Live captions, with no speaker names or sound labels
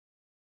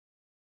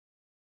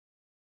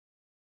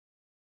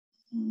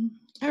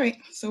All right,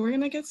 so we're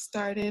gonna get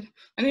started.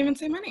 I didn't even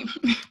say my name.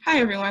 Hi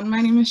everyone,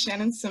 my name is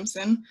Shannon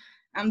Simpson.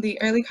 I'm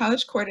the Early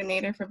College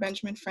Coordinator for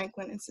Benjamin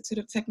Franklin Institute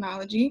of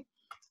Technology.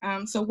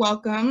 So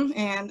welcome,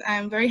 and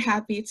I'm very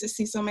happy to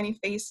see so many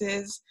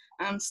faces,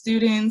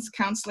 students,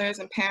 counselors,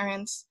 and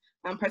parents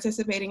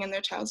participating in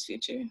their child's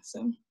future.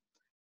 So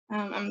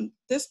at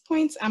this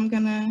point, I'm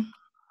gonna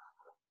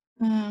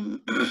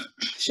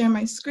share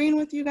my screen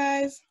with you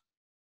guys,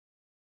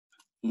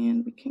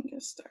 and we can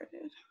get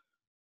started.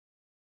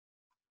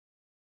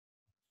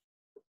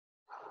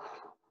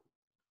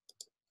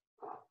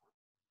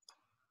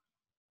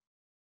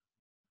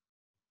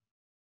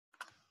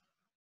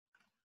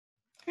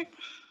 Okay.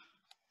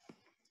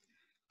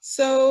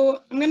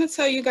 So I'm going to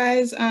tell you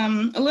guys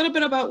a little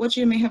bit about what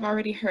you may have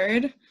already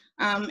heard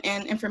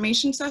in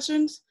information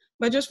sessions,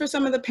 but just for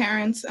some of the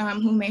parents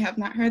who may have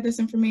not heard this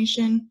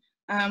information,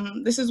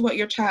 this is what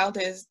your child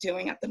is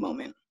doing at the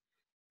moment.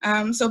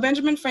 So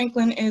Benjamin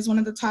Franklin is one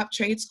of the top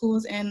trade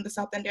schools in the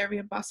South End area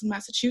of Boston,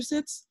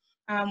 Massachusetts.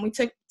 We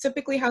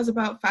typically house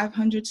about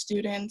 500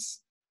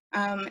 students,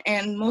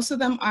 and most of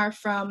them are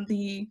from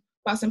the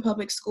Boston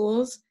Public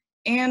Schools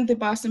and the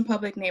Boston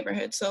Public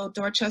neighborhood, so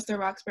Dorchester,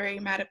 Roxbury,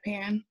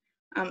 Mattapan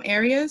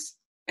areas.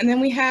 And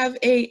then we have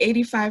a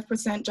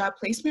 85% job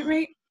placement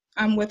rate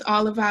with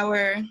all of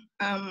our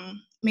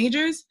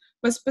majors,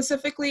 but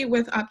specifically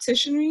with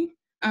opticianry,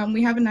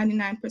 we have a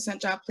 99%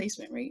 job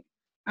placement rate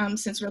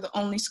since we're the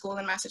only school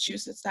in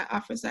Massachusetts that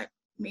offers that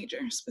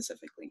major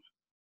specifically.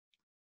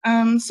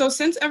 So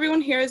since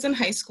everyone here is in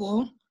high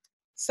school,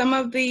 some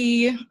of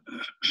the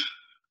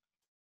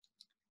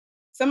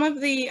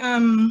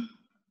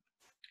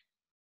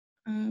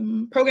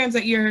programs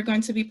that you're going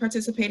to be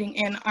participating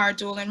in are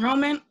dual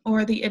enrollment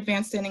or the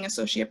Advanced Standing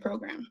Associate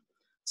Program.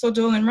 So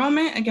dual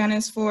enrollment, again,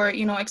 is for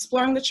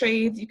exploring the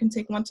trades. You can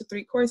take 1 to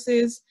 3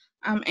 courses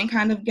and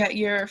kind of get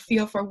your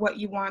feel for what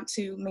you want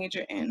to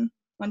major in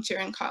once you're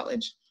in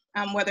college,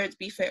 whether it's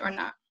BFIT or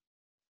not.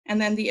 And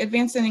then the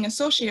Advanced Standing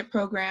Associate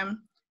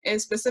Program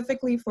is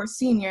specifically for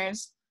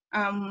seniors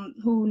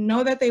who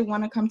know that they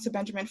want to come to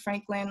Benjamin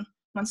Franklin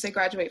once they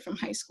graduate from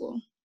high school.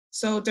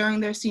 So during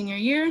their senior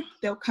year,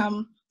 they'll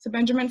come to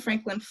Benjamin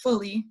Franklin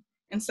fully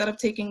instead of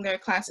taking their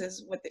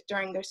classes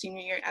during their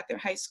senior year at their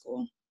high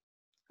school.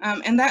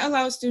 And that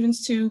allows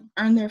students to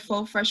earn their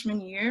full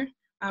freshman year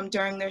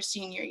during their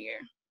senior year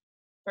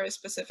for a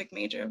specific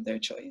major of their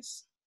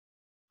choice.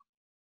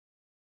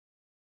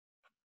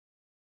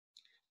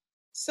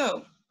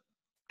 So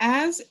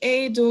as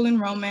a dual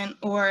enrollment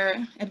or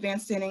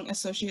advanced standing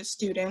associate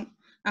student,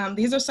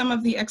 these are some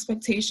of the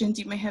expectations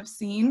you may have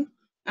seen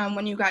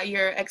when you got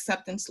your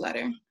acceptance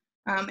letter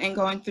and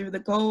going through the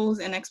goals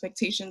and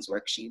expectations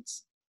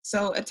worksheets.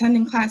 So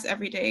attending class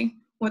every day,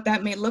 what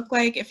that may look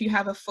like if you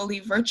have a fully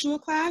virtual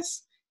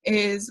class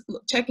is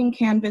checking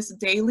Canvas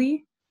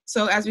daily.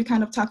 So as we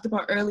kind of talked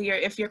about earlier,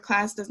 if your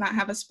class does not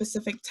have a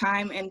specific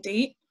time and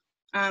date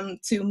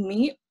to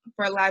meet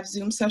for a live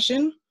Zoom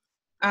session,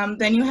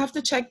 then you have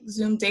to check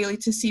Zoom daily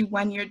to see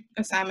when your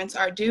assignments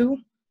are due.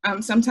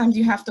 Sometimes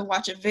you have to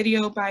watch a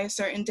video by a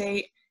certain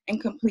date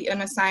and complete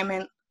an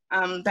assignment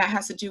that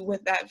has to do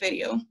with that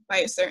video by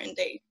a certain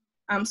date.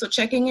 So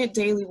checking it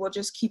daily will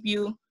just keep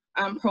you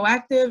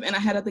proactive and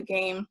ahead of the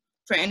game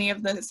for any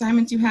of the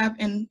assignments you have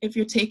and if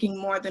you're taking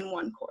more than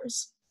one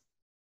course.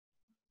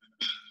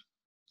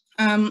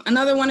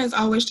 Another one is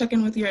always check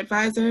in with your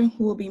advisor,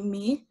 who will be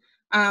me.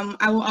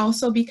 I will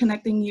also be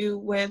connecting you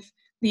with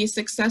the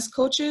success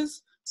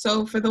coaches.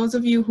 So for those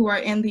of you who are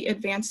in the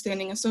Advanced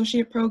Standing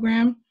Associate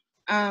Program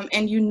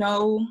and you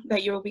know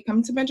that you will be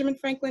coming to Benjamin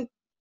Franklin,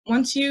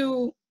 once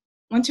you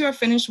are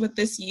finished with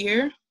this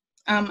year,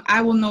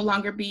 I will no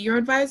longer be your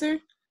advisor.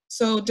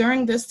 So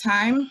during this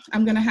time,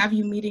 I'm gonna have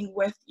you meeting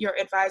with your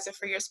advisor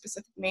for your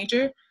specific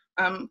major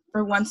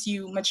for once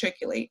you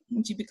matriculate,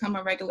 once you become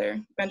a regular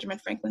Benjamin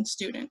Franklin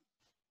student.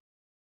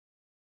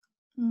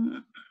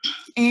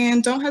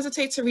 And don't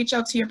hesitate to reach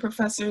out to your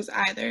professors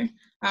either.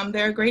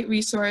 They're a great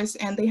resource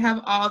and they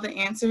have all the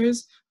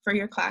answers for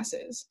your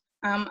classes.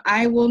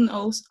 I will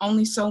know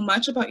only so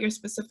much about your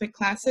specific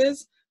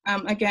classes.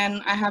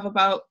 Again, I have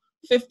about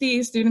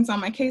 50 students on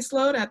my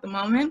caseload at the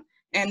moment,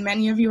 and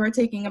many of you are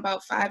taking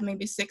about 5,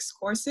 maybe 6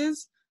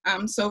 courses.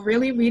 So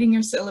really reading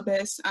your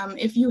syllabus.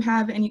 If you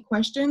have any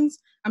questions,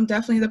 I'm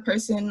definitely the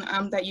person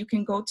that you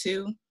can go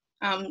to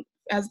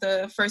as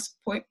the first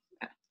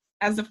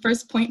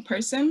point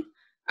person.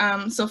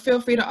 So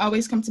feel free to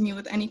always come to me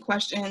with any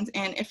questions.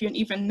 And if you're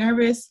even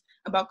nervous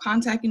about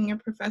contacting your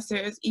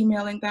professors,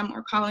 emailing them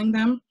or calling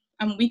them,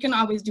 we can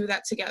always do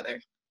that together.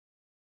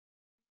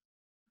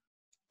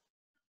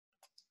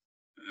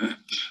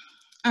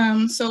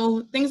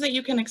 So things that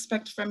you can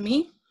expect from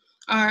me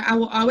are I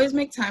will always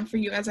make time for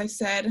you, as I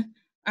said.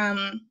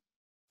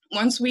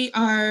 Once we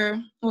are,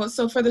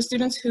 so for the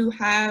students who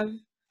have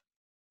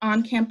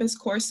on-campus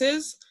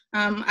courses,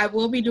 I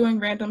will be doing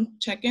random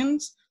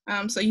check-ins.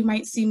 So you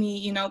might see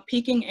me,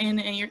 peeking in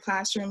your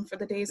classroom for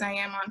the days I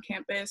am on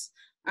campus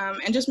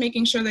and just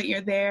making sure that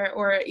you're there,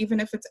 or even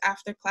if it's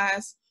after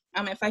class,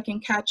 if I can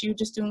catch you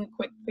just doing a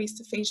quick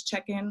face-to-face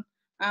check-in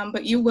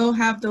but you will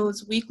have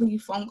those weekly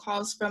phone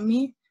calls from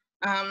me.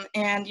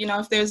 And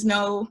if there's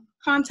no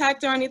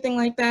contact or anything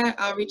like that,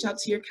 I'll reach out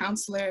to your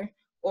counselor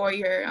or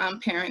your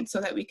parents so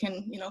that we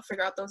can,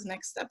 figure out those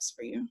next steps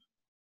for you.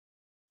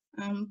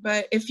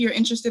 But if you're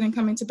interested in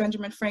coming to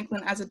Benjamin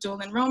Franklin as a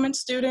dual enrollment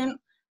student,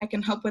 I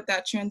can help with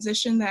that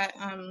transition, that,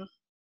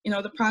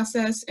 the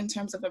process in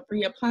terms of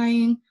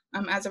reapplying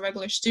as a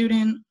regular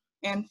student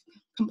and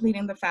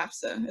completing the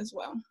FAFSA as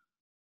well,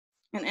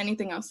 and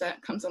anything else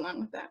that comes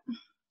along with that.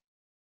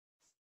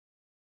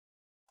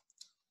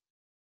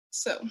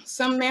 So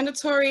some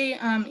mandatory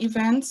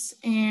events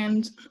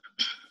and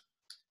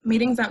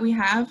meetings that we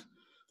have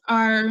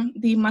are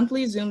the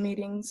monthly Zoom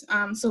meetings.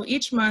 So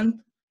each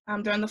month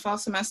during the fall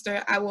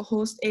semester, I will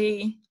host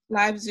a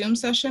live Zoom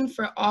session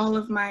for all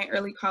of my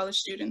early college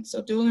students,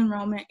 so dual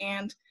enrollment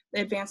and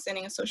the Advanced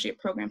Standing Associate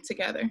Program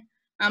together.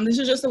 This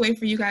is just a way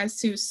for you guys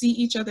to see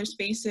each other's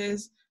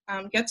faces,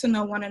 get to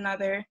know one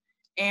another,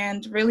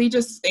 and really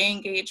just stay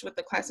engaged with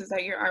the classes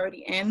that you're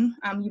already in.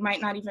 You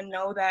might not even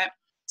know that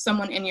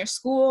someone in your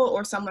school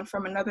or someone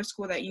from another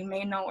school that you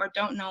may know or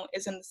don't know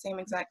is in the same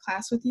exact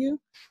class with you,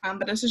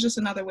 but this is just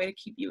another way to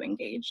keep you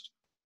engaged.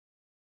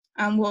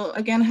 We'll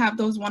again have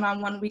those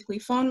one-on-one weekly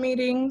phone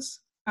meetings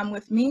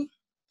with me.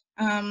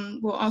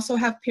 We'll also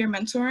have peer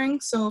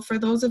mentoring. So for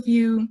those of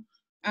you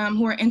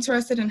who are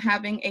interested in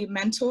having a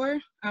mentor,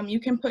 you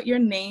can put your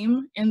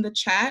name in the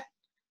chat.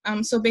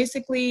 So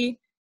basically,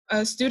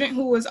 a student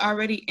who was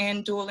already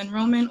in dual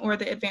enrollment or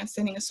the Advanced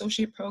Standing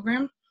Associate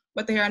Program,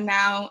 but they are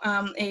now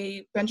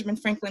a Benjamin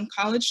Franklin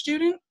College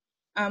student,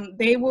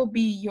 they will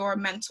be your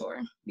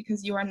mentor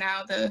because you are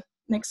now the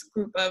next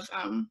group of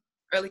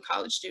early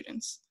college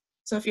students.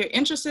 So if you're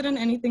interested in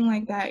anything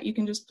like that, you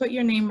can just put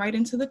your name right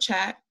into the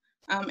chat,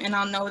 and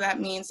I'll know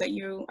that means that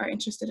you are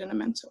interested in a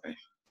mentor.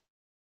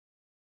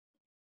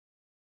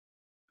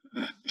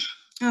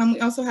 We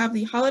also have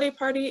the holiday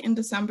party in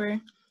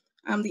December,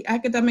 the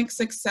Academic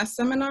Success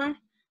Seminar.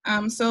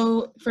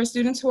 So for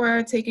students who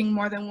are taking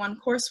more than one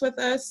course with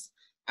us,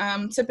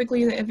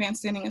 typically the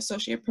Advanced Standing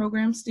Associate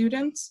Program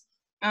students,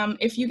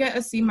 if you get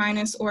a C-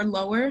 or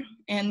lower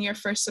in your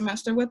first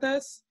semester with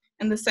us,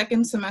 in the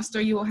second semester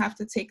you will have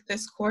to take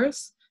this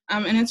course.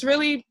 And it's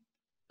really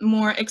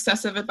more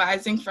excessive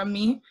advising from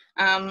me,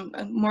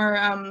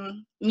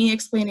 me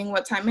explaining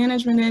what time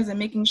management is and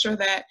making sure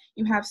that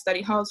you have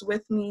study halls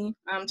with me,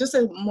 just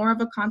more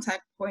of a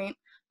contact point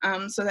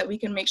so that we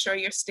can make sure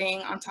you're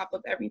staying on top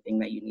of everything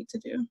that you need to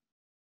do.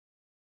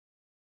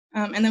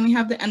 And then we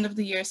have the end of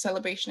the year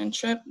celebration and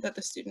trip that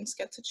the students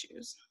get to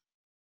choose.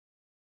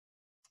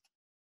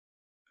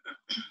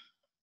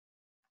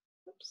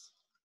 Oops.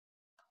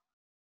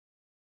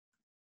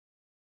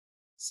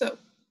 So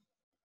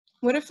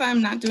what if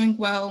I'm not doing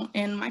well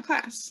in my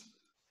class?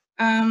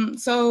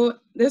 So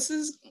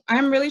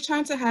I'm really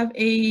trying to have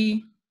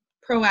a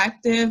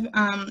proactive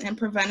and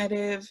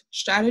preventative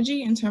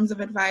strategy in terms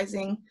of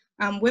advising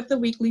with the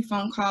weekly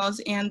phone calls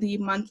and the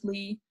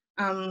monthly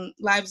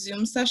live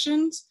Zoom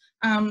sessions.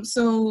 And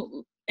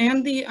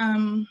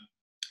the,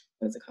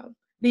 what's it called?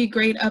 The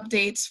grade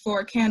updates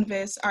for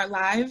Canvas are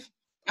live.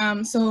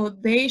 So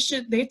they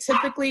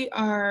typically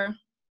are,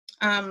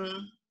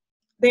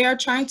 they are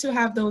trying to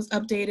have those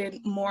updated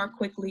more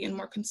quickly and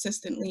more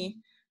consistently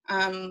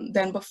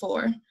than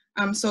before.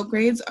 So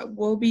grades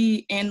will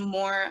be in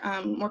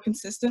more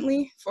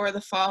consistently for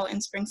the fall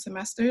and spring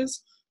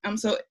semesters.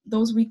 So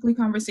those weekly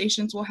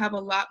conversations will have a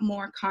lot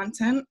more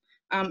content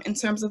in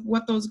terms of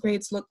what those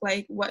grades look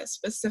like, what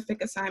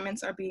specific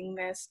assignments are being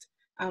missed,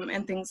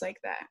 and things like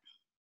that.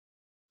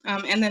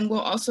 And then we'll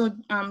also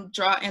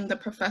draw in the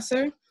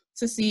professor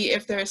to see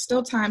if there is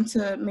still time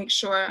to make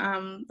sure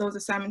those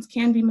assignments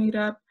can be made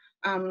up,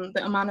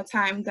 the amount of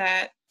time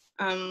that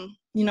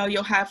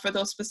you'll have for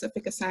those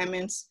specific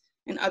assignments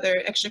and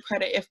other extra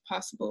credit if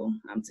possible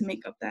to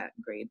make up that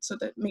grade so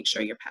that make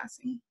sure you're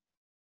passing.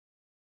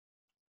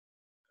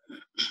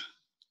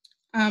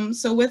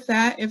 So with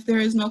that, if there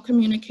is no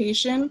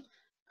communication,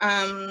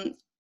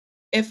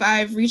 if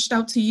I've reached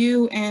out to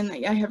you and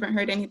I haven't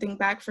heard anything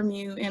back from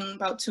you in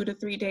about 2 to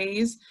 3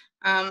 days,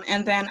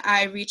 and then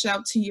I reach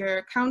out to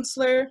your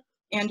counselor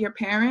and your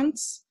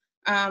parents,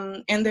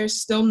 and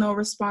there's still no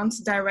response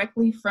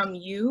directly from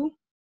you,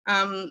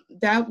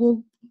 that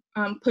will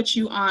put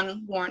you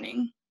on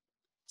warning.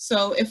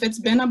 So if it's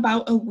been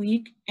about a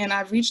week and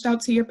I've reached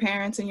out to your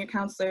parents and your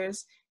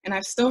counselors and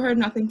I've still heard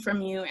nothing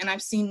from you and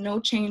I've seen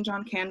no change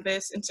on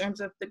Canvas in terms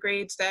of the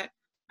grades that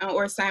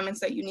or assignments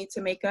that you need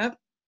to make up,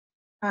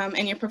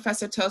 and your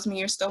professor tells me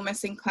you're still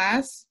missing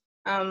class,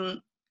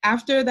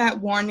 after that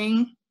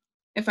warning,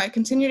 if I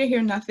continue to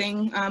hear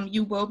nothing,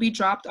 you will be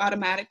dropped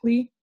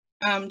automatically,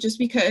 just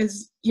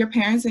because your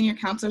parents and your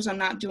counselors are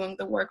not doing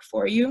the work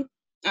for you.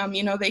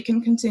 They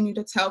can continue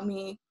to tell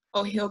me,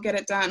 oh, he'll get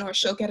it done or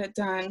she'll get it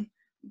done.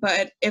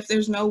 But if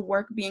there's no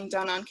work being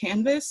done on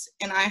Canvas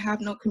and I have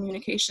no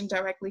communication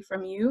directly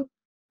from you,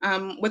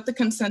 with the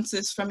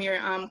consensus from your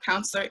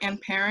counselor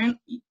and parent,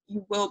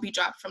 you will be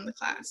dropped from the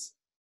class.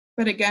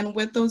 But again,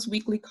 with those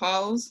weekly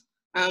calls,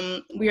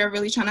 we are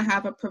really trying to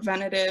have a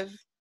preventative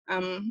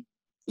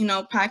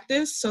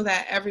practice so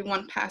that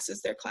everyone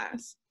passes their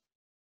class.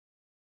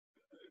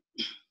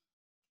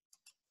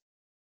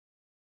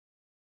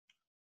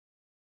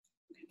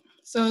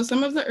 So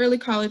some of the early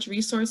college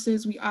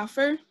resources we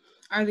offer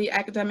are the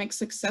Academic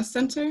Success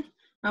Center,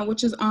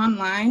 which is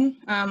online.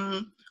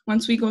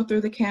 Once we go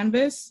through the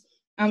Canvas,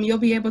 you'll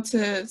be able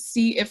to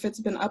see if it's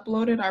been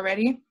uploaded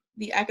already.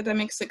 The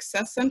Academic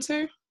Success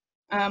Center,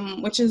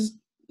 which is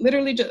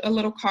literally just a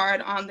little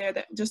card on there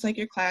that just like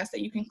your class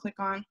that you can click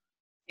on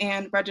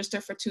and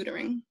register for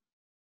tutoring.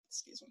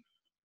 Excuse me.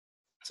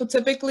 So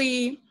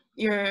typically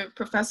your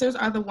professors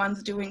are the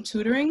ones doing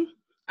tutoring.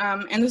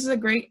 And this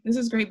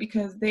is great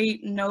because they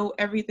know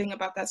everything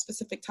about that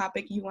specific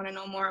topic you want to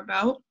know more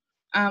about.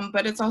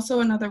 But it's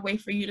also another way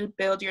for you to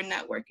build your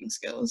networking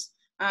skills.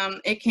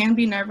 It can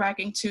be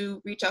nerve-wracking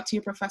to reach out to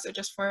your professor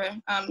just for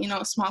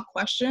a small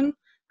question,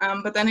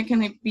 but then it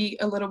can be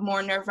a little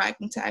more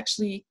nerve-wracking to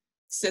actually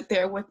sit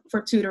there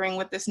for tutoring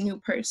with this new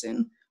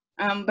person.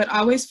 But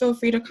always feel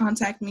free to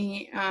contact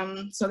me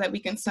so that we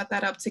can set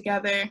that up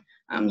together,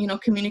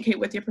 communicate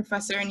with your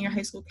professor and your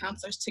high school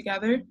counselors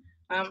together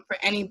for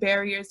any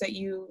barriers that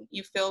you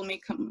feel may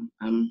come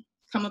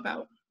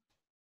about.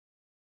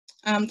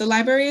 The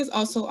library is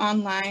also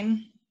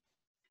online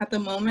at the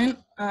moment.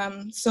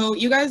 So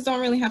you guys don't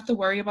really have to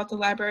worry about the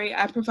library.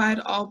 I provide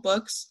all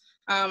books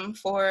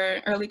for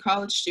early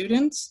college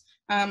students.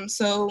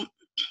 So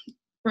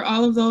for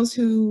all of those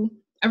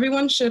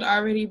everyone should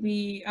already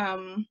be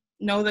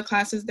know the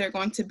classes they're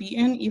going to be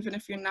in, even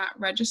if you're not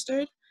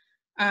registered.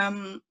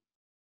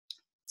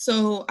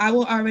 So I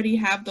will already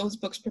have those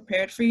books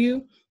prepared for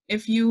you.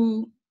 If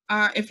your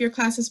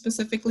class is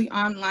specifically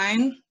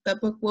online, the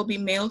book will be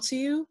mailed to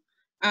you.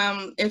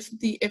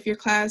 If your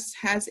class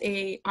has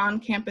a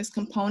on-campus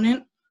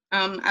component,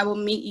 I will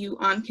meet you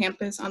on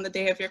campus on the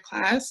day of your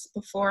class,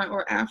 before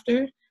or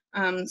after,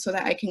 so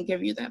that I can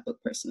give you that book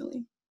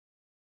personally.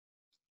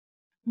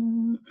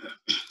 You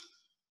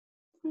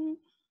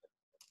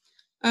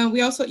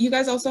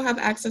guys also have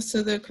access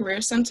to the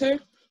Career Center.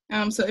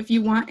 So if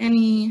you want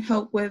any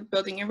help with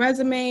building your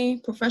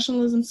resume,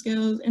 professionalism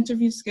skills,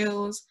 interview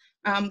skills,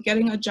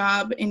 getting a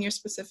job in your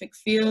specific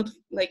field,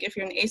 like if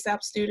you're an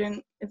ASAP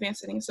student, Advanced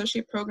Studying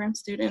Associate Program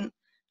student,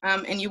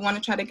 and you want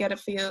to try to get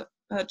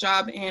a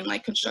job in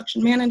like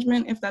construction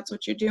management, if that's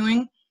what you're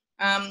doing,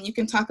 you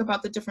can talk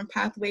about the different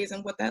pathways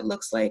and what that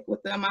looks like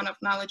with the amount of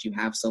knowledge you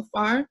have so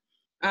far.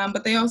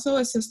 But they also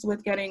assist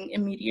with getting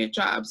immediate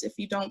jobs if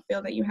you don't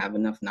feel that you have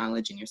enough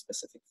knowledge in your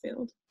specific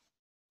field.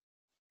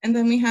 And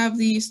then we have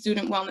the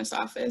Student Wellness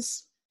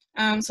Office.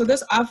 So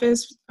this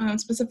office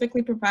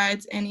specifically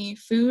provides any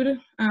food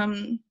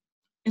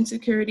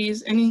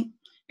insecurities,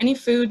 any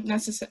food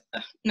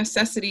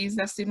necessities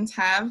that students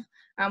have.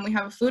 We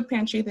have a food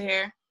pantry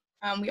there.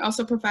 We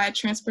also provide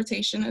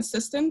transportation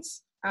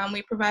assistance.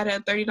 We provide a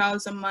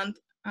 $30 a month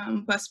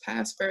bus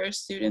pass for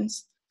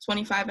students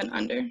 25 and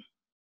under.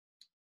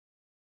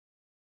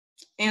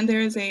 And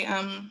there is a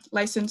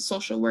licensed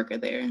social worker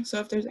there. So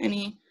if there's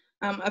any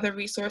other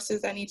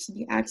resources that need to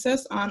be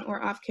accessed on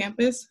or off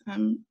campus,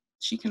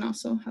 she can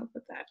also help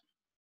with that.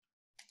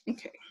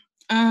 Okay,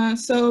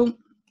 so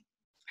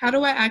how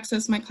do I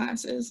access my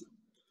classes?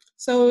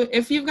 So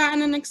if you've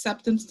gotten an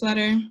acceptance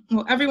letter,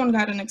 well, everyone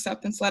got an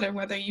acceptance letter,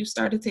 whether you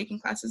started taking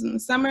classes in the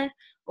summer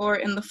or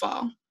in the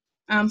fall.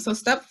 So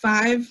step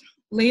 5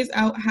 lays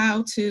out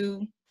how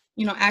to,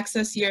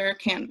 access your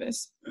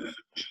Canvas.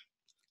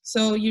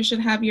 So you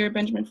should have your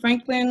Benjamin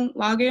Franklin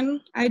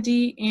login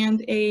ID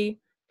and a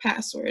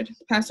password.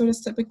 The password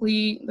is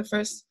typically the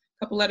first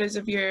couple letters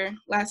of your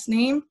last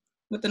name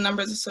with the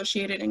numbers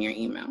associated in your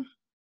email.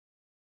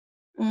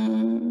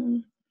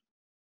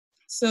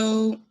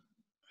 So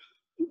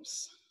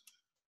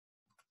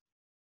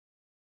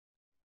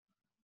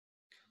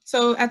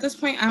at this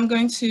point, I'm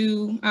going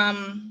to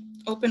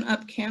open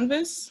up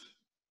Canvas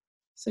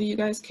so you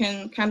guys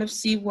can kind of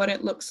see what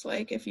it looks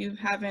like if you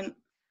haven't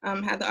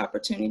had the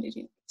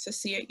opportunity to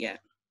see it yet.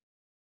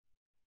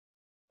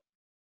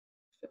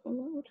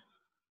 Load.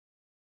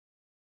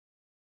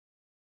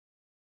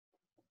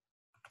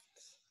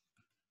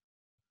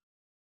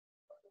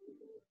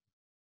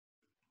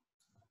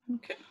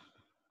 Okay.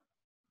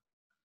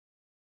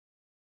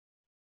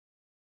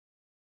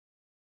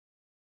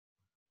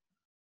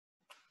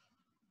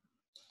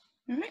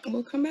 All right,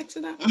 we'll come back to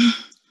that one.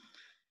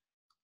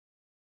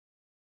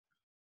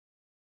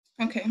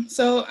 Okay,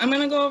 so I'm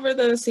gonna go over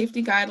the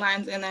safety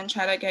guidelines and then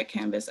try to get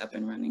Canvas up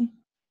and running.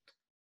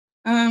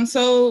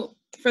 So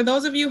for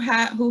those of you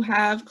who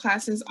have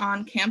classes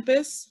on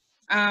campus,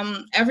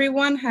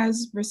 everyone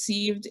has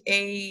received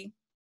a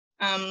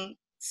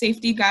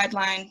safety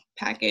guideline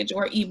package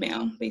or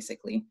email,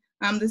 basically.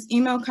 This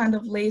email kind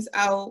of lays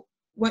out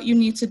what you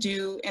need to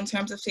do in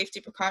terms of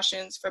safety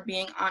precautions for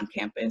being on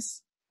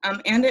campus.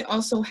 And it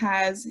also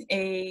has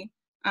a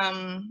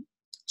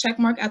check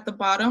mark at the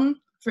bottom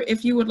for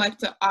if you would like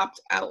to opt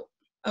out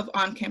of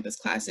on-campus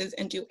classes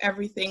and do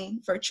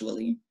everything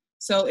virtually.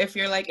 So if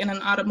you're like in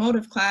an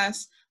automotive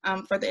class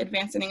for the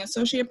Advanced Studying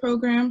Associate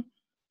Program,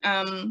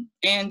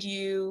 and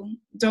you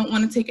don't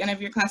want to take any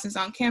of your classes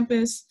on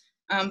campus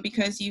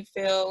because you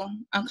feel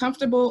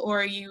uncomfortable,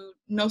 or you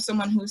know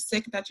someone who's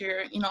sick that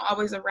you're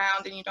always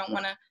around and you don't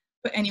want to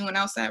put anyone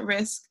else at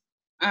risk,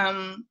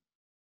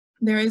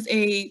 there is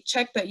a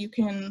check that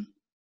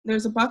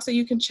there's a box that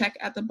you can check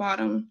at the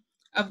bottom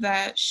of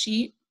that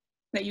sheet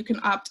that you can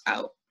opt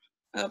out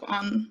of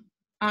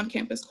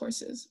on-campus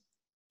courses.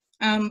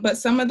 But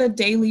some of the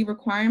daily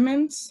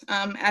requirements,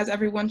 as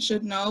everyone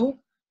should know,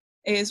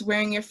 is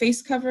wearing your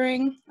face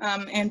covering,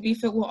 and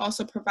BFIT will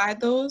also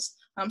provide those.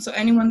 So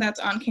anyone that's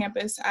on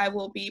campus, I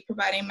will be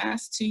providing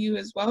masks to you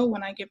as well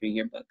when I give you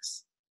your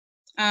books.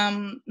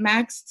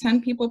 Max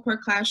 10 people per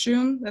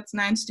classroom, that's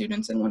 9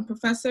 students and 1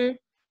 professor.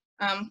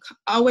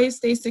 Always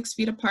stay 6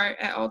 feet apart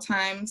at all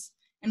times,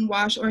 and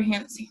wash or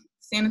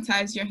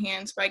sanitize your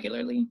hands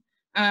regularly.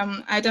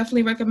 I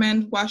definitely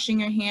recommend washing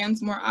your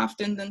hands more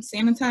often than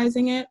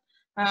sanitizing it,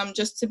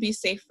 just to be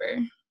safer.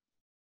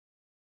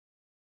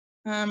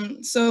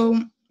 So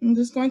I'm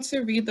just going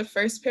to read the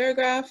first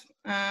paragraph,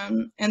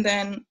 and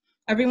then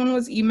everyone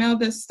was emailed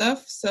this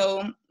stuff,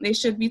 so they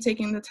should be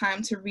taking the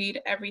time to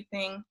read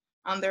everything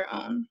on their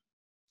own.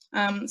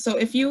 So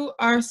if you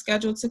are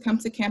scheduled to come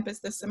to campus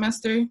this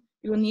semester,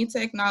 you will need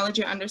to acknowledge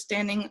your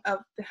understanding of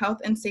the health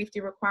and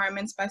safety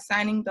requirements by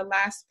signing the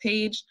last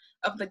page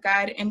of the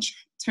guide and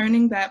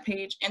turning that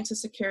page into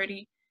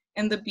security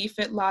in the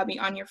BFIT lobby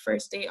on your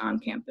first day on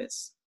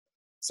campus.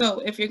 So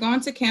if you're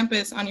going to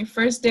campus on your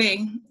first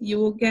day, you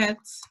will get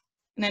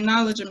an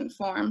acknowledgement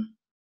form.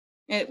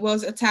 It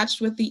was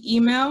attached with the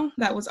email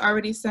that was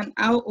already sent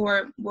out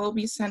or will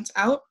be sent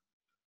out.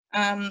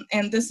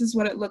 And this is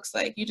what it looks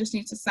like. You just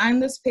need to sign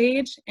this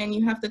page, and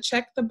you have to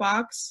check the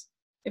box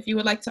if you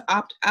would like to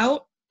opt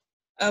out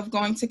of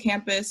going to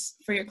campus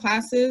for your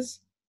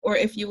classes, or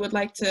if you would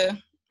like to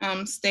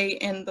stay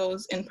in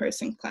those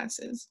in-person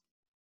classes.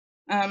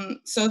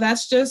 So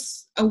that's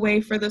just a way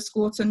for the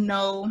school to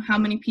know how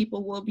many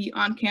people will be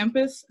on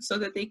campus so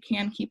that they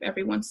can keep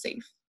everyone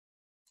safe.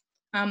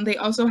 They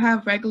also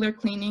have regular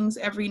cleanings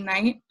every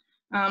night.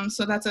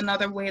 So that's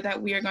another way that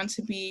we are going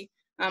to be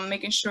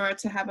making sure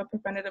to have a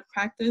preventative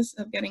practice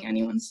of getting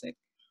anyone sick.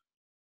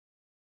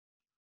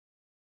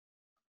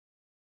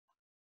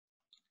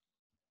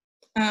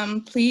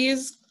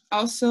 Please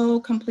also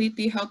complete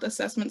the health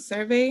assessment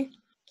survey.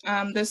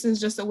 This is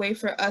just a way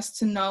for us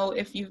to know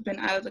if you've been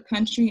out of the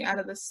country, out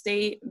of the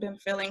state, been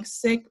feeling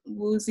sick,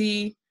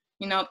 woozy,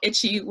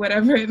 itchy,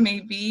 whatever it may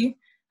be.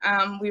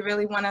 We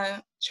really want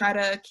to try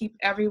to keep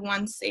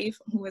everyone safe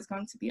who is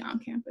going to be on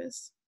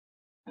campus.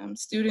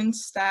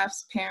 Students,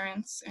 staffs,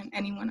 parents, and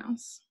anyone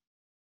else.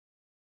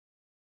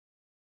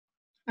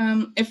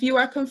 If you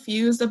are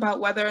confused about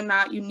whether or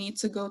not you need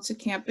to go to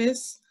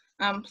campus,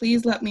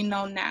 please let me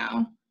know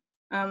now.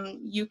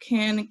 You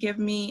can give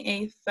me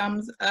a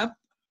thumbs up,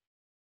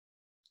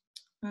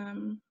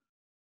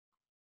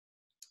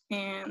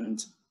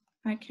 and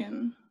I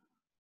can,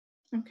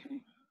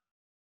 okay.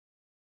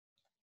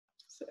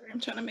 Sorry, I'm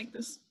trying to make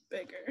this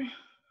bigger.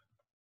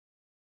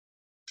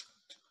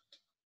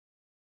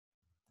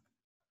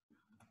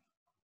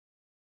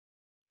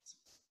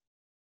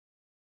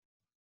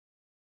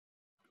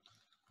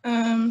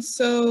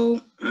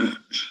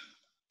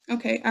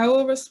 Okay, I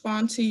will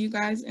respond to you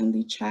guys in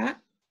the chat,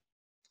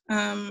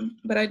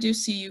 but I do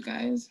see you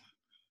guys.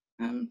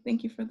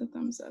 Thank you for the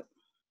thumbs up.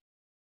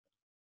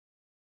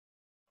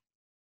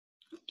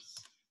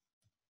 Oops.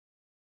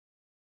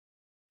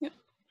 Yep.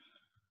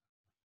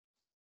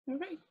 All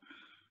right.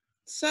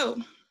 So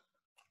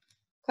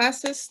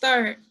classes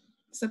start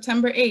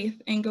September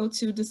 8th and go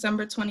to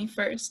December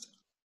 21st.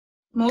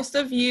 Most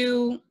of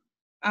you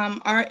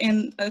are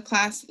in a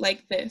class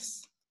like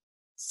this.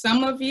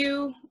 Some of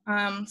you,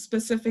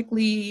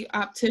 specifically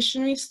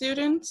opticianry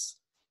students,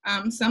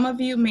 some of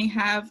you may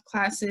have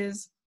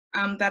classes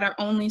that are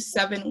only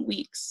 7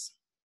 weeks.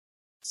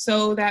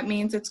 So that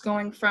means it's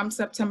going from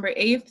September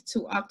 8th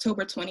to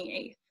October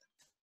 28th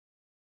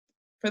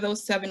for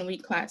those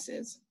 7-week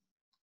classes.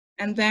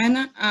 And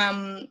then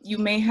you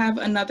may have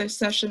another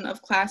session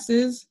of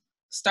classes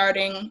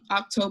starting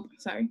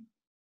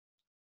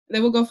they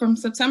will go from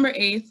September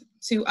 8th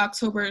to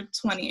October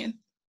 20th.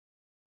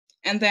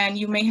 And then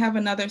you may have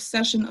another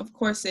session of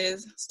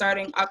courses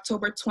starting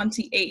October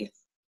 28th,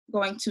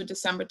 going to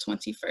December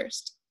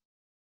 21st.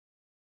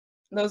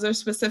 Those are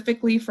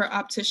specifically for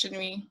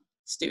opticianry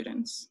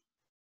students.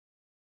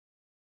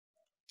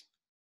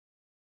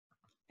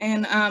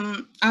 And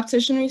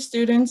opticianry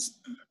students,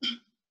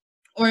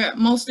 or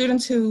all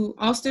students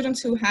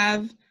who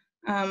have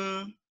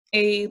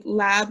a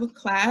lab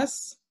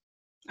class,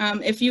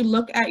 if you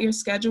look at your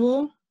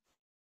schedule,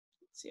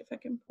 let's see if I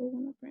can pull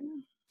one up right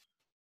now.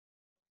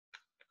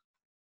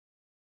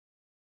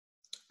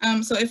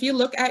 So if you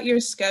look at your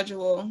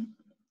schedule,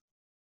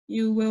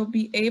 you will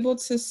be able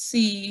to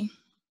see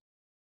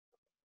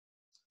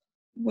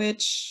what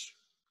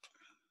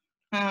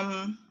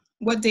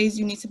days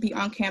you need to be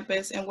on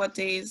campus and what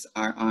days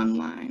are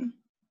online.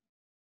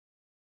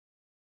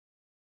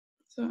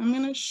 So I'm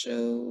going to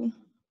show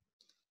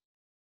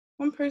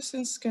one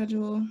person's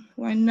schedule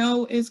who I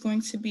know is going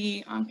to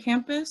be on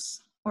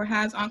campus or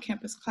has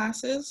on-campus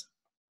classes.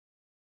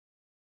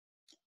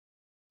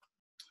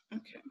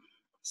 Okay,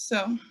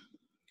 so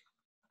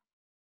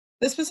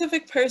this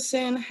specific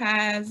person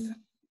has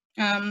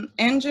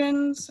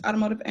engines,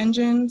 automotive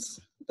engines,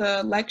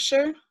 the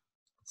lecture.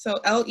 So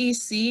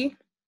LEC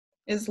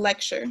is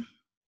lecture.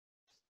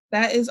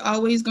 That is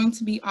always going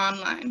to be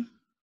online.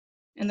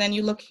 And then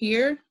you look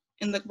here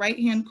in the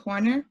right-hand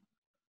corner,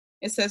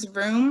 it says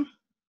room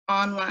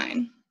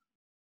online.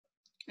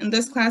 And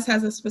this class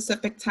has a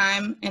specific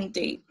time and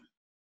date,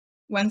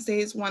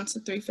 Wednesdays 1 to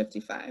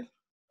 3:55.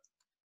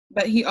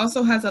 But he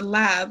also has a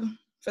lab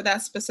for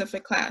that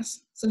specific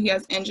class. So he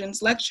has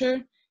engines lecture,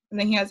 and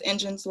then he has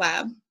engines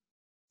lab.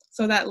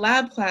 So that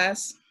lab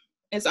class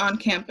is on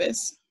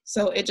campus.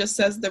 So it just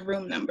says the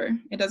room number.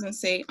 It doesn't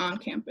say on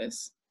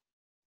campus.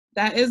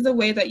 That is the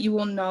way that you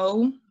will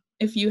know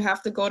if you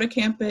have to go to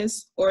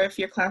campus or if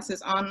your class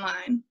is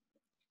online.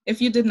 If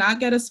you did not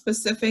get a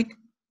specific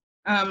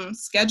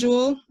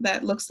schedule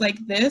that looks like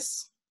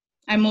this,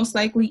 I most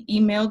likely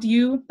emailed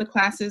you the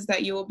classes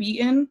that you will be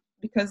in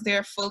because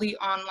they're fully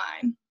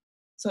online.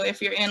 So if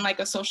you're in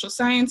like a social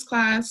science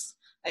class,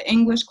 an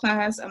English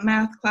class, a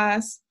math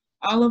class,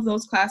 all of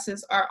those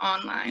classes are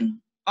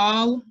online.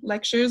 All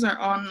lectures are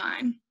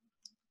online.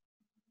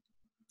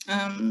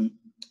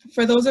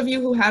 For those of you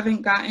who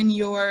haven't gotten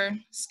your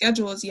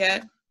schedules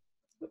yet,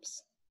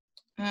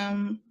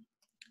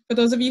 for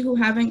those of you who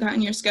haven't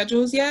gotten your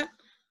schedules yet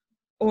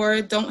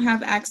or don't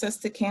have access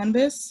to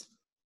Canvas,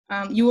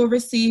 you will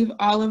receive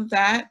all of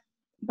that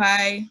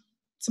by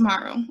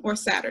tomorrow or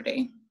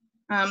Saturday.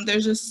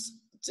 There's just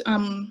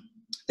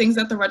things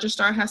that the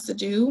registrar has to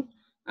do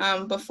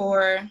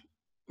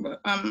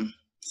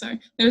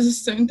there's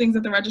just certain things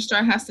that the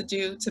registrar has to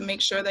do to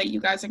make sure that you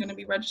guys are going to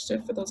be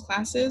registered for those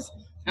classes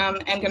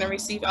and going to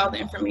receive all the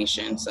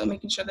information. So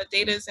making sure the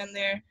data is in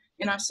there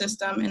in our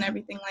system and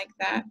everything like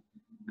that.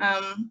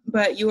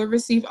 But you will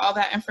receive all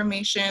that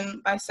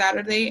information by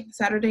Saturday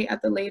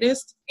at the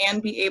latest,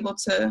 and be able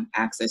to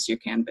access your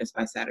Canvas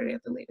by Saturday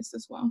at the latest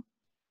as well.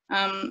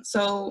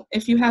 So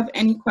if you have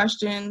any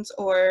questions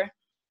or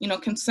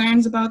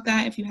concerns about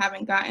that, if you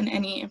haven't gotten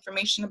any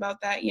information about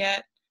that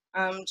yet,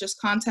 just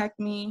contact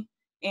me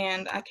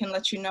and I can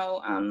let you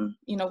know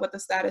what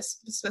the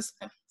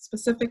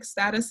specific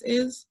status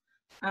is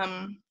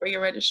for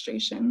your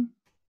registration.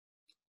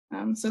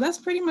 So that's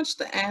pretty much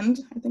the end.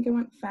 I think it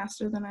went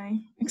faster than I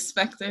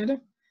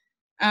expected.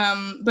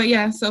 But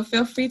yeah, so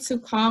feel free to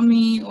call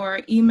me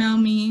or email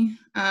me,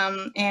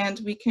 and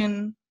we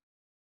can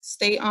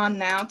stay on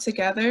now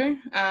together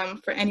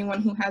for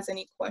anyone who has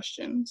any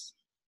questions.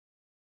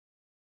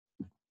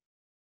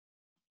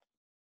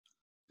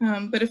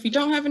 But if you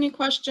don't have any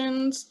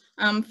questions,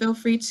 feel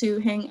free to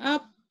hang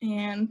up,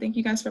 and thank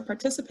you guys for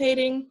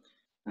participating,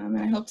 and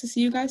I hope to see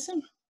you guys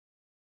soon.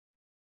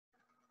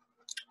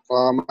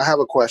 I have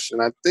a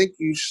question. I think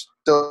you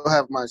still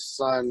have my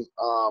son,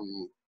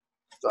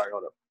 sorry,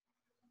 hold up.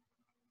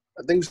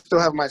 I think you still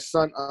have my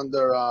son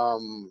under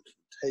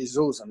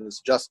Jesus, and it's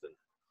Justin.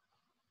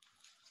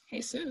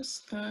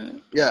 Jesus?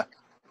 Yeah.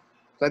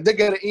 So I did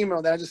get an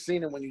email that I just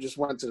seen it when you just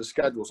went to the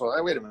schedule.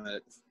 So wait a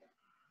minute.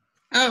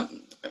 Oh,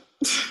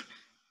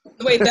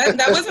 wait,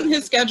 that wasn't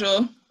his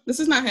schedule. This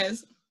is not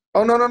his.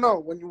 Oh, no.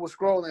 When you were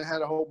scrolling, it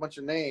had a whole bunch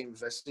of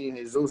names. I seen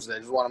Jesus. I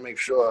just want to make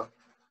sure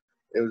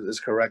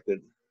it's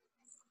corrected.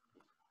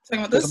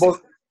 Talking about this?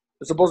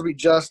 It's supposed to be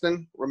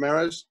Justin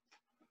Ramirez.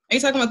 Are you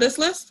talking about this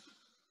list?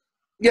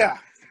 Yeah.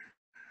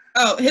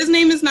 Oh, his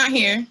name is not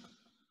here.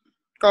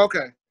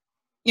 Okay.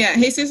 Yeah,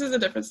 Jesus is a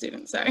different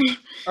student. Sorry.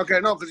 Okay,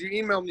 no, because you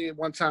emailed me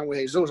one time with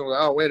Jesus. I was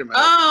like, oh, wait a minute.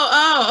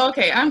 Oh,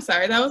 okay. I'm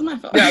sorry. That was my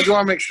fault. Yeah, I just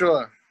want to make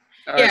sure.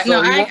 All yeah, right,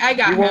 so I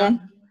got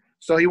him.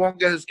 So he won't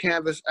get his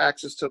Canvas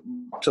access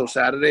till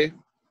Saturday?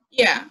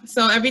 Yeah,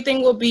 so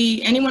everything will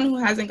be, anyone who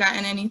hasn't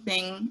gotten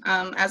anything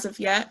as of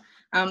yet,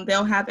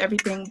 they'll have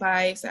everything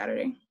by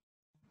Saturday.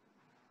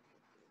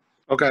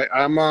 Okay,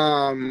 all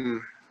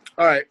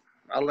right,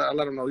 I'll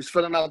let him know. He's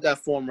filling out that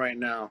form right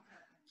now.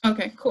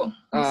 Okay, cool.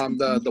 Awesome.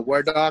 The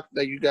Word doc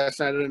that you guys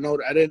sent,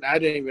 I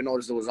didn't even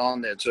notice it was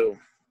on there too,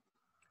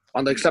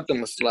 on the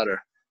acceptance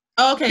letter.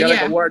 Oh, okay, yeah.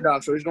 Like a Word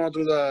doc, so he's going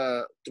through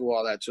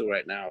all that too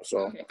right now.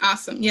 So okay,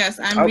 awesome. Yes,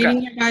 I'm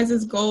reading your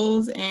guys'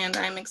 goals, and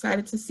I'm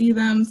excited to see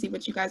them, see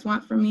what you guys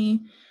want from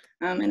me,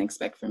 and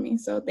expect from me.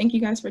 So thank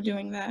you guys for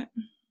doing that.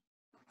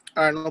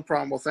 All right, no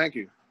problem. Well, thank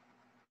you.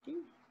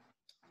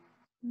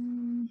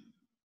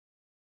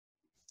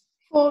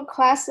 For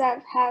class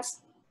that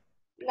has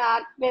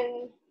not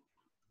been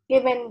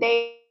given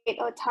date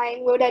or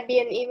time, will there be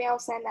an email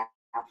sent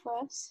out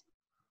first?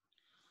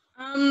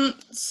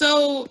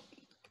 So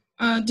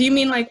do you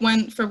mean like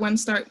when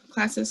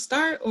classes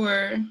start,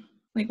 or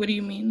like what do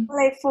you mean?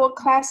 Like for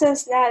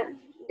classes that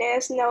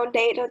there's no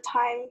date or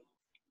time.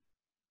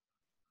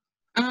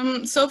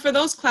 So for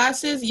those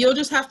classes, you'll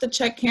just have to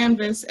check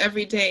Canvas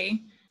every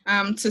day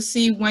to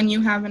see when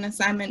you have an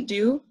assignment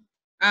due.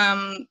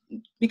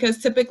 Because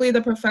typically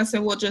the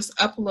professor will just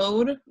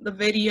upload the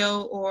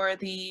video or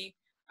the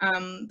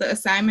the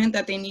assignment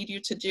that they need you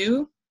to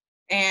do,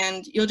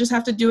 and you'll just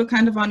have to do it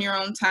kind of on your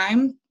own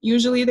time.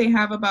 Usually they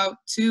have about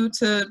 2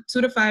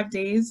 to 5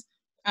 days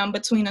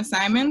between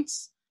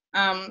assignments.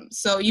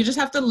 So you just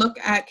have to look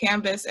at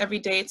Canvas every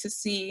day to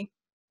see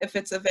if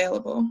it's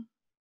available.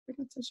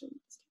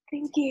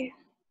 Thank you.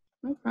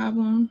 No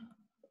problem.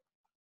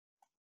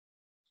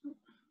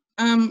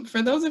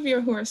 For those of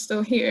you who are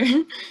still here,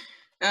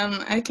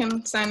 I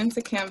can sign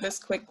into Canvas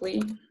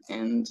quickly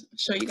and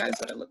show you guys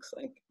what it looks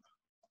like.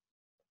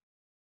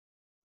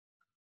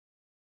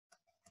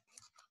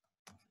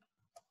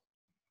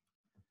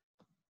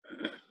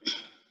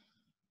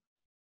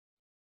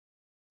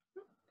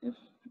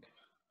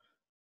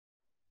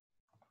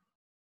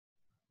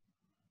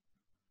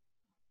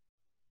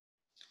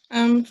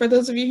 For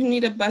those of you who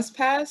need a bus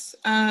pass,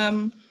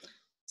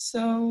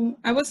 so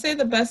I would say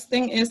the best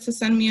thing is to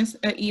send me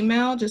an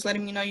email just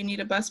letting me know you need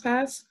a bus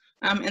pass,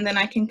 and then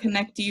I can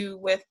connect you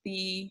with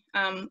the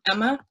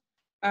Emma.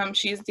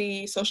 She's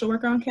the social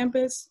worker on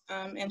campus,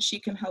 and she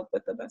can help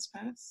with the bus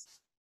pass.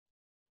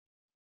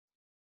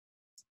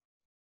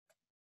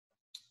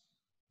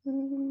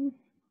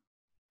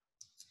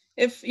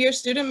 If your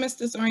student missed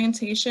this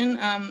orientation,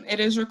 it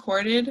is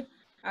recorded,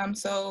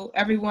 so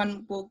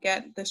everyone will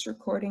get this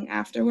recording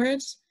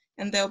afterwards,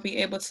 and they'll be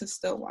able to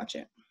still watch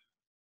it.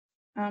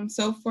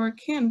 So for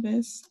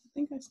Canvas, I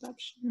think I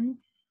stopped sharing.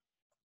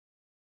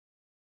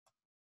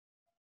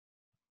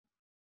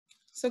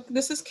 So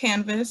this is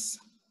Canvas.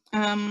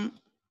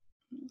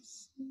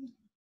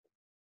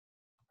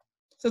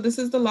 So this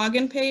is the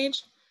login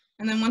page,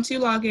 and then once you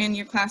log in,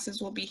 your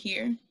classes will be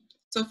here.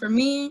 So for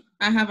me,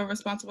 I have a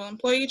responsible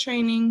employee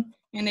training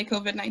and a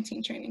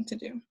COVID-19 training to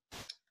do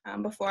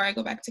before I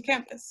go back to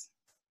campus.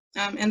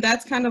 And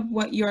that's kind of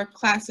what your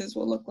classes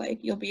will look like.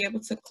 You'll be able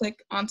to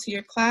click onto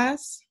your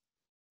class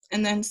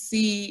and then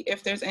see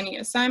if there's any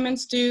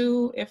assignments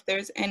due, if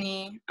there's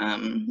any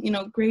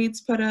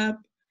grades put up,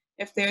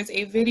 if there's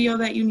a video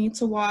that you need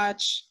to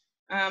watch,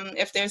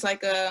 if there's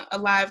like a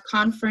live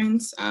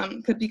conference,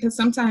 because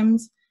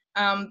sometimes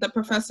the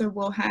professor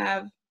will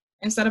have,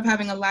 instead of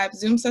having a live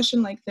Zoom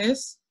session like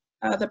this,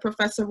 the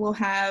professor will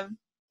have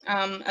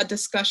a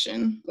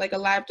discussion, like a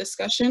live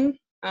discussion,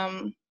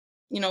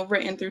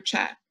 written through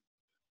chat.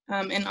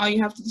 And all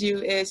you have to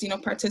do is,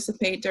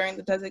 participate during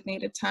the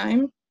designated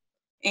time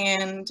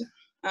and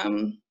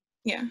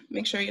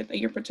make sure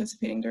you're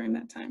participating during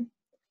that time.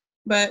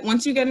 But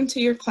once you get into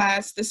your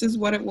class, this is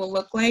what it will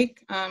look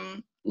like.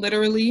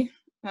 Literally,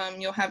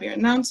 you'll have your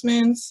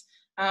announcements,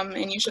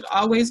 and you should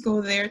always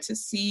go there to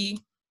see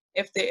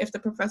if the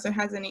professor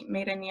has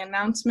made any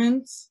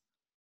announcements.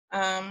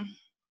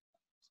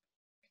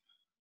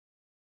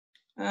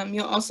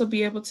 You'll also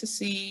be able to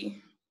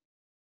see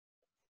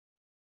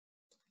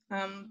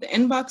the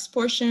inbox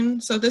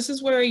portion. So this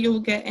is where you'll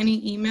get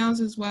any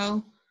emails as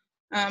well.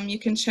 You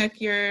can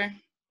check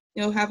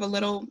you'll have a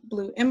little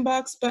blue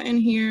inbox button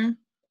here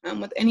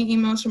with any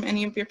emails from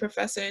any of your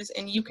professors,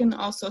 and you can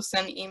also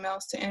send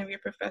emails to any of your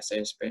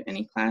professors for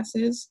any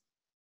classes.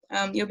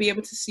 You'll be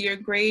able to see your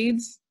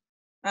grades.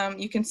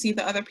 You can see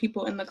the other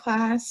people in the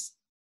class.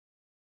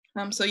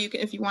 So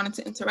if you wanted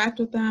to interact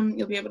with them,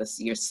 you'll be able to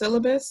see your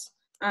syllabus.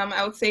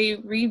 I would say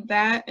read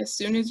that as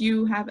soon as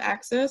you have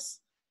access,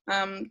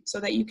 so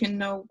that you can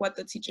know what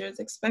the teacher is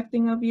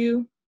expecting of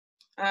you.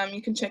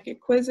 You can check your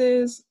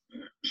quizzes,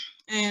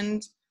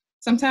 and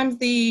sometimes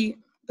the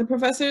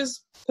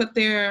professors put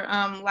their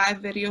live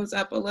videos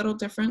up a little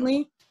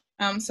differently.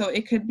 So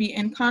it could be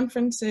in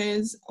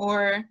conferences,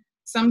 or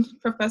some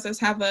professors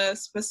have a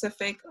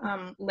specific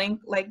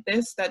link like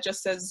this that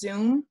just says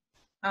Zoom,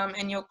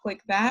 and you'll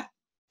click that.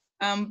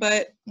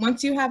 But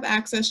once you have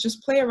access,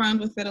 just play around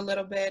with it a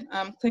little bit.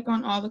 Click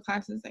on all the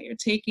classes that you're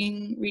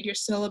taking, read your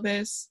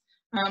syllabus,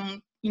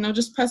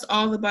 just press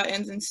all the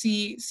buttons and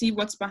see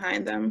what's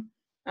behind them,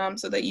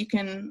 so that you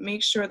can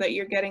make sure that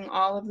you're getting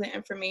all of the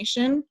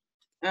information.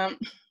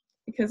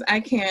 Because I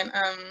can't,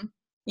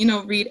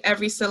 read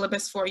every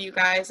syllabus for you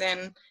guys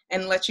and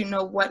let you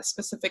know what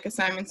specific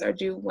assignments are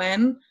due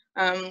when.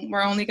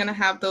 We're only going to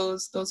have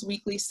those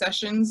weekly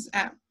sessions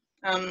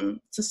to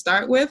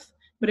start with.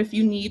 But if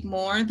you need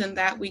more than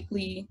that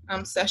weekly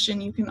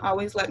session, you can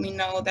always let me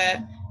know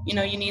that, you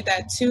need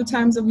that 2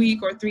 times a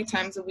week or 3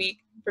 times a week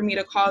for me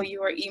to call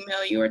you or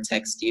email you or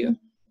text you.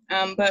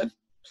 But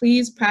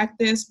please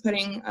practice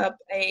putting up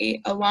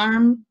an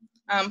alarm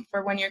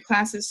for when your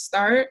classes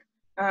start.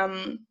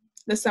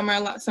 This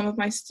summer, some of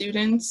my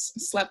students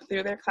slept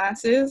through their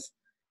classes.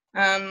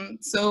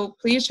 So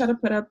please try to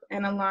put up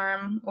an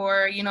alarm,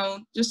 or,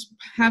 just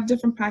have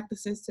different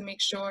practices to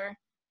make sure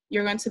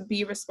you're going to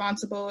be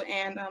responsible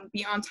and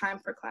be on time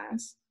for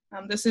class.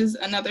 This is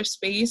another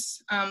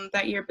space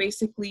that you're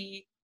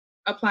basically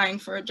applying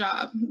for a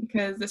job,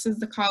 because this is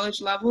the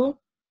college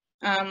level.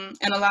 And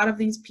a lot of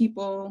these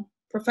people,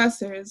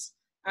 professors,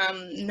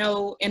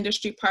 know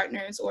industry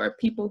partners or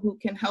people who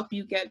can help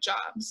you get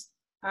jobs.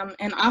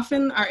 And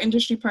often our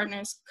industry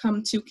partners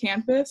come to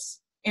campus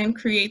and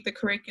create the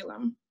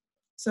curriculum.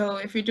 So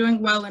if you're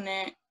doing well in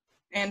it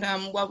and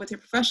well with your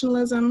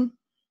professionalism,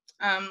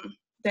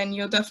 then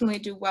you'll definitely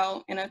do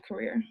well in a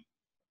career.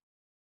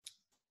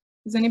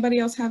 Does anybody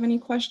else have any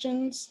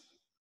questions?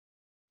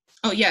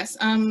 Oh, yes,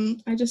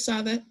 I just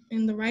saw that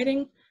in the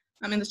writing,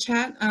 in the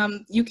chat.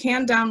 You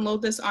can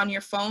download this on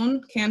your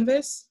phone,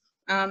 Canvas,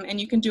 and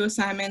you can do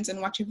assignments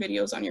and watch your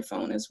videos on your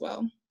phone as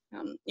well.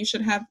 You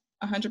should have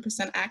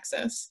 100%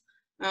 access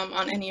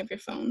on any of your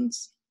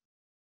phones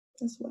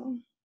as well.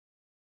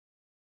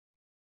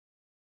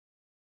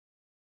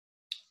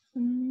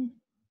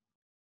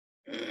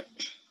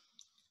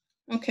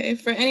 Okay,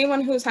 for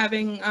anyone who's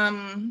having,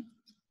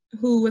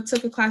 who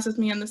took a class with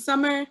me in the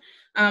summer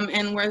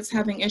and was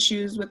having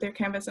issues with their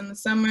Canvas in the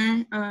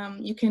summer,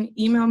 you can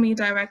email me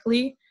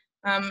directly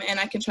and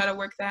I can try to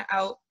work that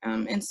out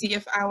and see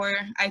if our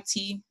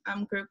IT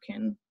group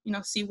can,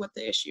 see what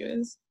the issue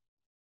is.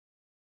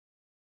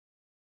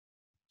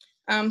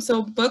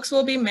 So books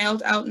will be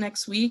mailed out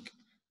next week.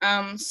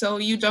 So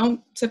you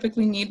don't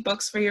typically need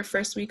books for your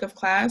first week of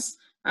class.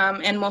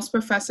 And most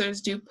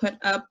professors do put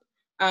up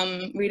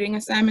reading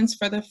assignments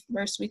for the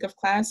first week of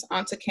class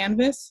onto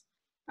Canvas.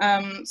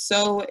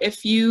 So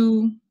if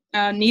you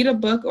need a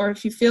book, or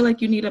if you feel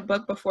like you need a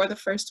book before the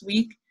first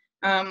week,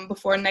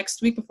 before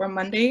next week, before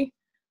Monday,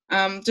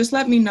 just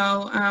let me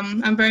know.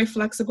 I'm very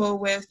flexible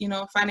with,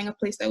 finding a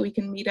place that we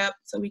can meet up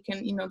so we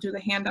can, do the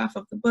handoff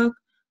of the book.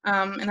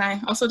 And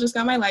I also just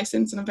got my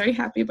license and I'm very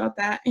happy about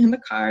that in the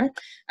car.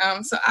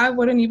 So I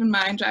wouldn't even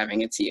mind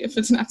driving it to you if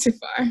it's not too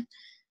far.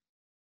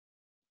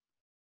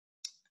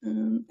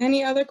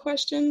 Any other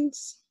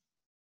questions?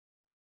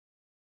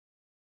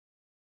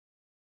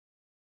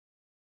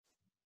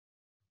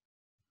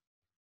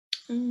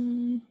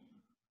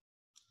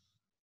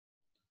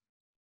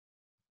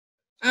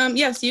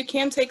 Yes, you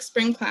can take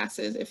spring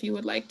classes if you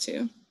would like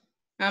to.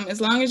 As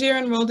long as you're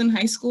enrolled in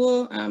high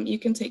school, you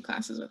can take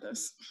classes with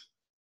us.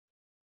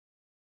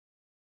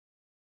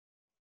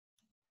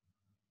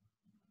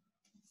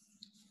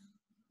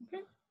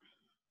 Okay.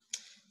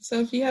 So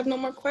if you have no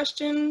more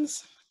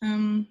questions,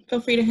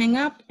 feel free to hang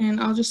up and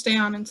I'll just stay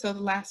on until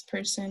the last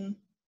person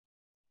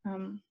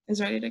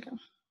is ready to go.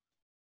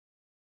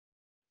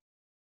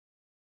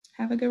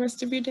 Have a good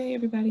rest of your day,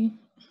 everybody.